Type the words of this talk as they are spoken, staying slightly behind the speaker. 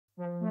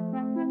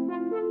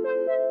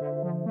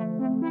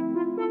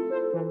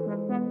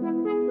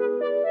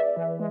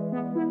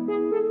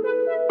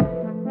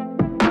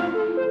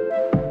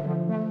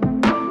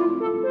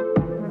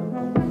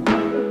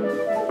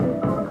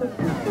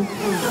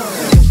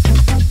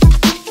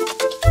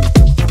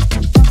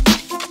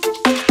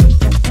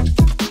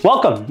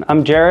Welcome,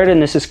 I'm Jared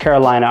and this is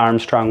Carolina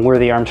Armstrong. We're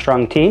the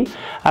Armstrong team.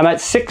 I'm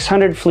at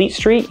 600 Fleet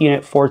Street,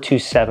 unit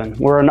 427.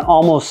 We're an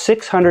almost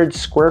 600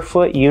 square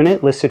foot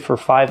unit listed for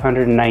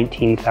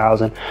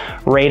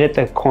 $519,000, right at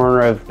the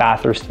corner of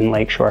Bathurst and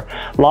Lakeshore.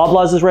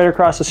 Loblaws is right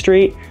across the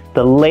street.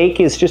 The lake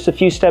is just a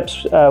few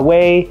steps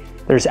away.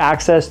 There's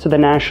access to the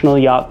National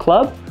Yacht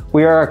Club.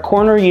 We are a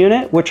corner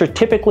unit, which are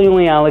typically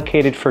only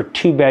allocated for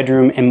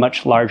 2-bedroom and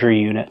much larger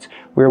units.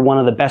 We're one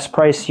of the best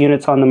priced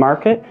units on the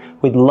market.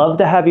 We'd love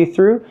to have you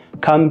through.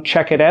 Come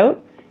check it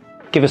out.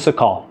 Give us a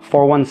call,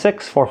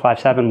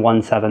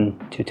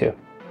 416-457-1722.